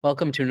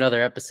Welcome to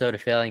another episode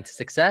of Failing to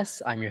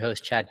Success. I'm your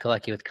host, Chad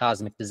Kalecki with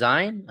Cosmic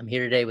Design. I'm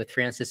here today with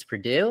Frances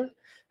Perdue.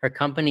 Her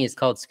company is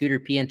called Scooter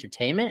P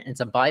Entertainment.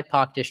 It's a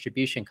BIPOC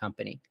distribution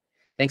company.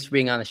 Thanks for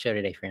being on the show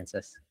today,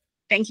 Frances.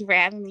 Thank you for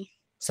having me.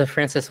 So,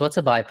 Frances, what's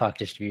a BIPOC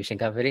distribution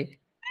company?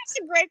 That's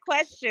a great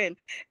question.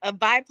 A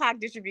BIPOC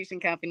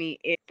distribution company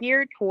is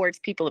geared towards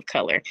people of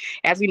color.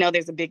 As we know,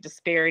 there's a big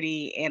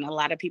disparity, and a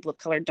lot of people of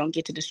color don't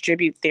get to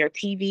distribute their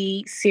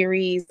TV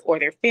series or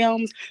their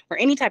films or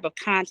any type of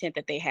content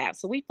that they have.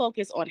 So we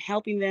focus on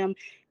helping them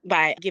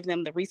by giving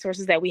them the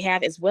resources that we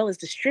have, as well as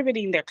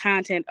distributing their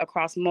content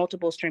across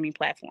multiple streaming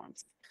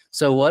platforms.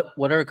 So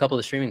what are a couple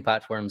of streaming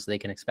platforms they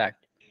can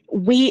expect?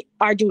 We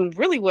are doing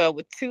really well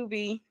with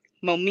Tubi,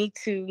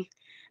 Momitu,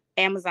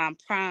 Amazon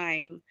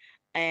Prime,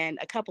 and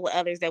a couple of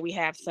others that we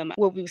have some,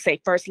 what we would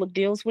say, first look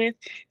deals with.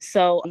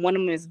 So one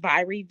of them is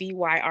Vyre,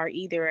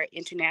 Vyre. They're an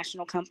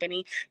international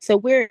company. So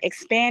we're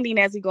expanding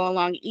as we go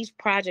along. Each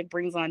project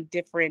brings on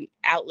different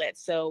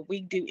outlets. So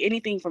we do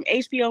anything from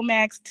HBO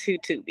Max to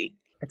Tubi.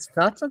 It's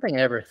not something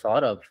I ever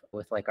thought of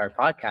with like our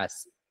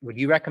podcasts. Would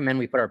you recommend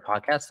we put our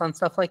podcasts on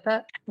stuff like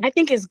that? I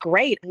think it's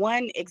great.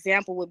 One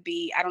example would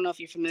be, I don't know if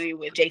you're familiar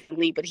with Jason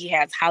Lee, but he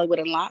has Hollywood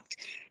Unlocked.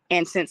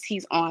 And since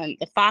he's on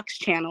the Fox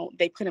channel,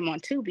 they put him on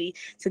Tubi.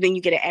 So then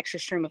you get an extra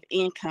stream of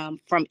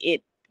income from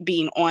it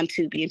being on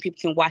Tubi, and people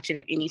can watch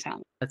it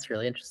anytime. That's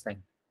really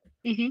interesting.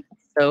 Mm-hmm.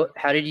 So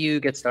how did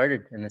you get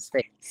started in this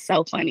space?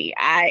 So funny.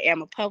 I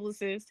am a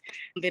publicist.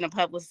 I've been a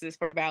publicist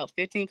for about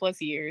 15 plus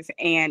years.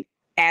 And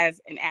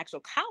as an actual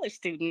college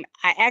student,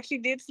 I actually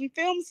did some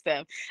film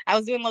stuff. I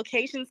was doing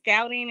location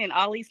scouting and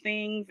all these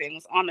things, and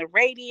was on the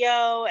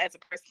radio as a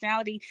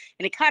personality,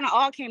 and it kind of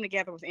all came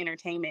together with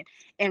entertainment.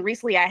 And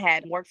recently I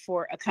had worked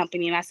for a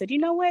company, and I said, you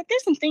know what,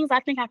 there's some things I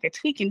think I could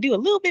tweak and do a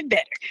little bit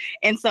better.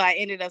 And so I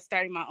ended up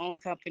starting my own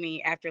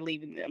company after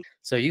leaving them.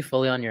 So are you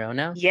fully on your own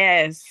now?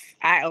 Yes,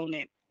 I own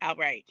it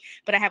outright.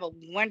 But I have a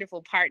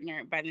wonderful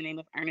partner by the name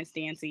of Ernest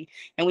Dancy,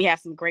 and we have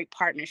some great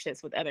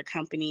partnerships with other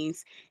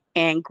companies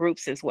and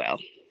groups as well.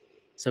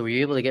 So were you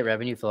able to get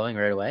revenue flowing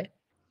right away?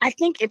 I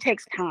think it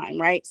takes time,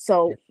 right?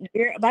 So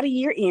we're about a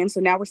year in,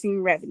 so now we're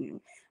seeing revenue.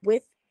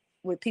 With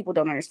what people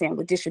don't understand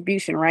with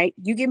distribution, right?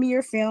 You give me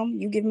your film,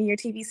 you give me your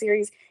TV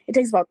series, it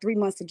takes about 3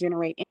 months to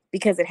generate,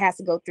 because it has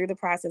to go through the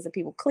process of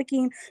people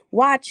clicking,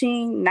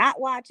 watching, not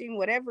watching,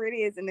 whatever it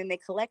is, and then they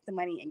collect the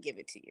money and give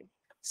it to you.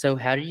 So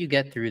how did you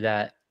get through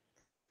that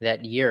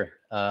year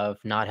of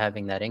not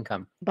having that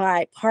income?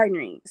 By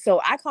partnering. So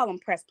I call them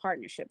press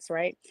partnerships,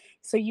 right?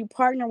 So you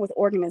partner with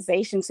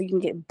organizations so you can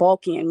get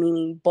bulk in,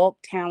 meaning bulk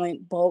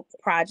talent, bulk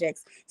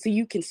projects, so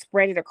you can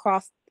spread it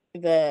across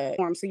the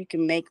form so you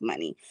can make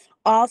money.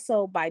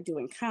 Also by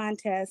doing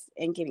contests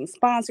and getting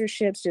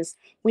sponsorships. Just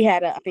we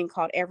had a thing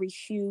called Every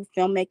Hue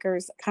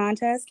Filmmakers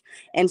Contest.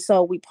 And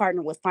so we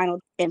partnered with Final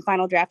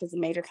Draft is a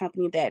major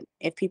company that,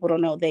 if people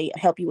don't know, they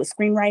help you with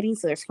screenwriting.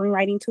 So they're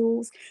screenwriting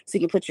tools, so you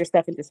can put your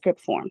stuff into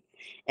script form.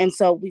 And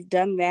so we've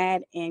done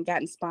that and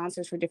gotten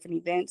sponsors for different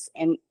events,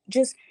 and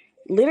just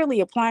literally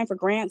applying for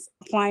grants,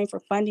 applying for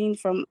funding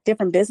from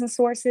different business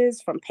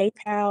sources, from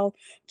PayPal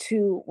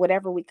to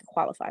whatever we could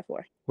qualify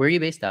for. Where are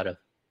you based out of?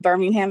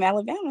 Birmingham,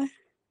 Alabama.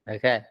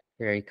 Okay,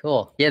 very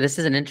cool. Yeah, this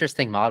is an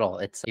interesting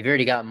model. You've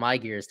already got my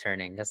gears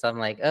turning, because I'm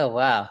like, oh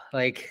wow,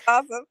 like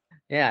Awesome.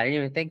 yeah, I didn't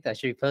even think that I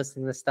should be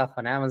posting this stuff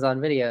on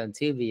Amazon Video and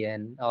Tubi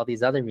and all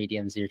these other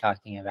mediums you're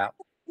talking about.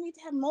 You need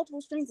to have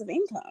multiple streams of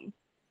income.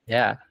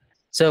 Yeah.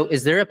 So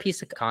is there a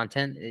piece of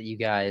content that you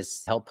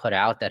guys help put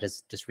out that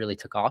has just really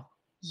took off?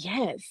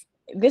 Yes.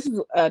 This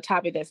is a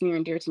topic that's near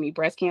and dear to me,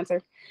 breast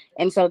cancer.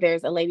 And so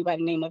there's a lady by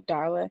the name of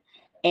Darla,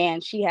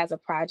 and she has a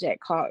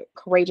project called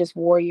Courageous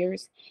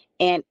Warriors.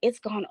 And it's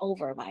gone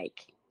over,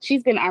 like,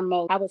 she's been our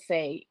most, I would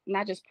say,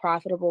 not just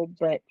profitable,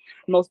 but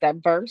most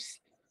diverse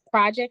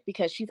project,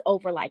 because she's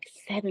over like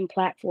 7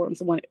 platforms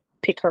that want to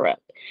pick her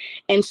up.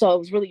 And so it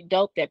was really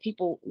dope that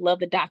people love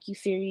the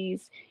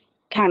docuseries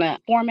kind of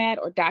format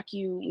or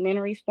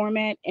documentaries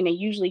format, and they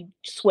usually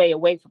sway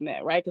away from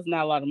that, right? Because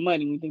not a lot of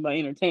money when you think about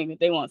entertainment.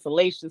 They want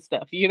salacious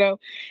stuff, you know?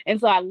 And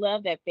so I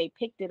love that they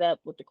picked it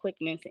up with the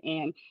quickness,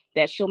 and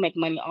that she'll make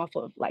money off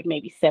of like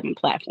maybe 7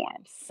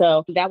 platforms.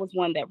 So that was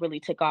one that really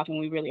took off, and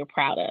we really are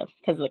proud of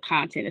because of the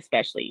content.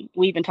 Especially,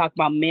 we even talked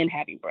about men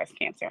having breast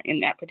cancer in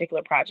that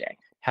particular project.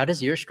 How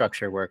does your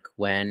structure work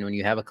when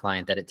you have a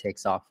client that it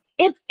takes off?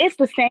 It's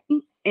the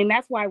same, and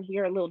that's why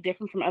we're a little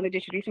different from other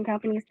distribution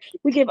companies.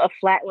 We give a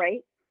flat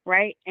rate,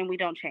 right? And we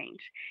don't change.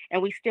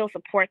 And we still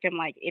support them.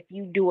 Like, if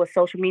you do a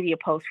social media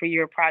post for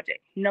your project,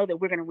 know that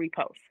we're going to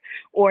repost.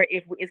 Or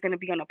if it's going to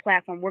be on a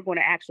platform, we're going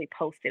to actually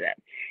post it up.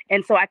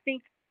 And so I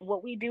think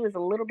what we do is a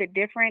little bit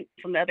different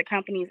from the other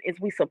companies, is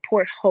we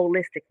support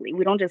holistically.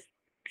 We don't just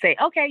say,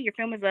 okay, your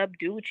film is up,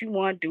 do what you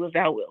want, do as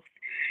thou wilt.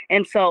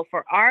 And so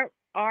for our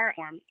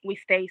arm, we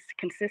stay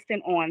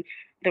consistent on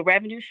the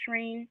revenue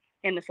stream,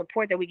 and the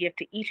support that we give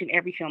to each and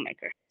every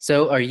filmmaker.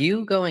 So are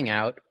you going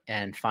out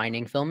and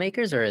finding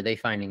filmmakers, or are they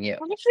finding you?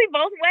 Actually,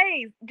 both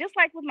ways. Just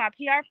like with my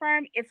PR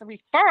firm, it's a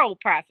referral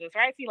process,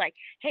 right? So you're like,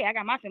 hey, I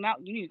got my film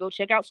out. You need to go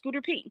check out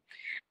Scooter P.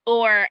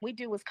 Or we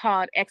do what's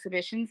called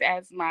exhibitions,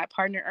 as my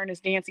partner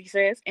Ernest Dancy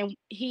says. And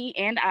he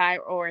and I,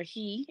 or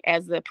he,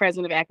 as the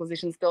president of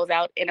acquisitions, goes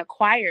out and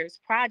acquires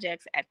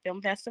projects at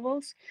film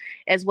festivals,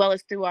 as well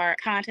as through our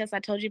contest. I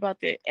told you about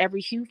the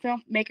Every Hue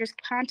Filmmakers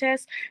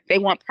contest. They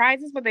want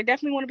prizes, but they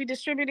definitely want to be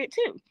distributed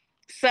too.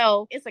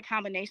 So it's a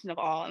combination of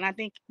all. And I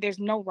think there's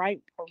no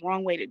right or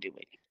wrong way to do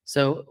it.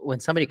 So when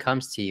somebody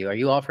comes to you, are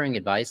you offering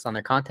advice on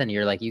their content?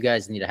 You're like, you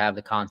guys need to have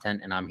the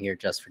content and I'm here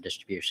just for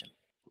distribution.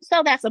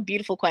 So that's a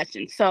beautiful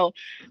question. So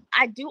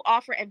I do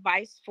offer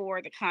advice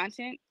for the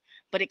content,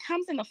 but it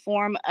comes in the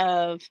form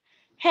of,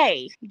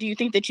 hey, do you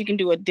think that you can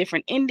do a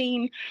different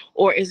ending,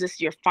 or is this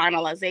your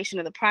finalization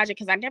of the project?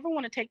 Because I never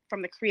want to take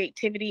from the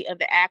creativity of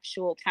the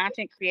actual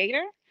content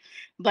creator,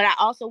 but I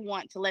also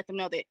want to let them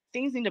know that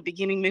things need a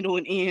beginning, middle,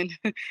 and end.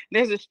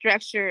 There's a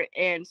structure,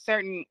 and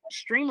certain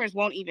streamers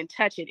won't even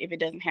touch it if it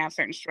doesn't have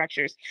certain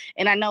structures.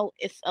 And I know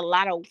it's a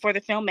lot for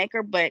the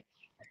filmmaker, but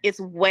it's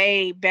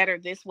way better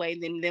this way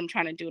than them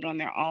trying to do it on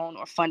their own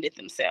or fund it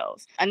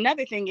themselves.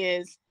 Another thing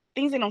is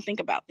things they don't think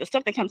about, the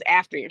stuff that comes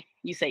after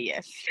you say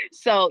yes.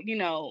 So,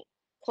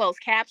 closed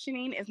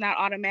captioning is not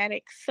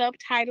automatic,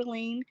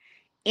 subtitling,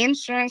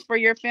 insurance for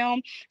your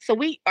film. So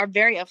we are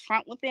very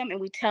upfront with them,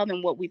 and we tell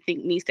them what we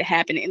think needs to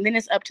happen. And then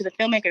it's up to the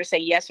filmmaker to say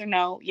yes or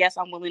no. Yes,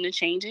 I'm willing to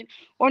change it,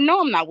 or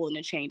no, I'm not willing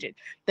to change it.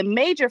 The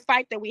major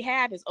fight that we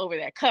have is over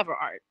that cover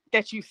art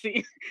that you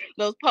see,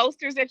 those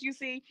posters that you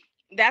see.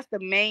 That's the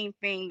main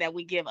thing that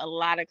we give a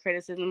lot of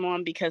criticism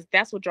on, because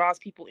that's what draws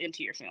people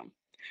into your film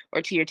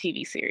or to your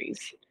TV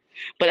series.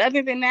 But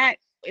other than that,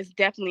 it's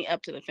definitely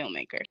up to the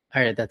filmmaker.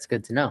 All right, that's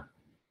good to know.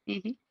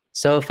 Mm-hmm.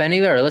 So if any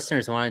of our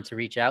listeners wanted to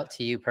reach out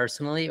to you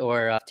personally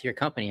or to your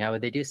company, how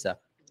would they do so?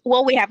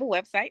 Well, we have a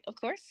website, of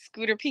course,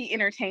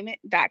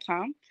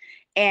 scooterpentertainment.com.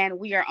 And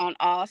we are on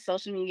all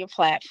social media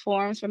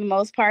platforms for the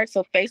most part.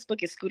 So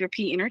Facebook is Scooter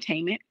P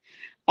Entertainment.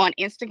 On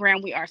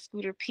Instagram, we are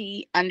Scooter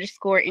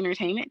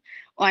P_entertainment.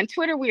 On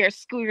Twitter, we are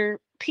Scooter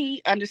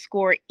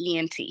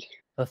P_ENT.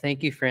 Well,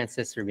 thank you,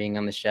 Francis, for being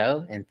on the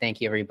show. And thank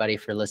you, everybody,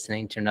 for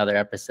listening to another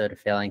episode of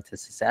Failing to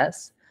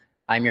Success.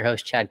 I'm your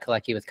host, Chad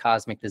Kolecki with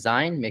Cosmic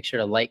Design. Make sure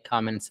to like,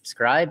 comment, and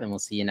subscribe, and we'll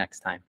see you next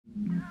time.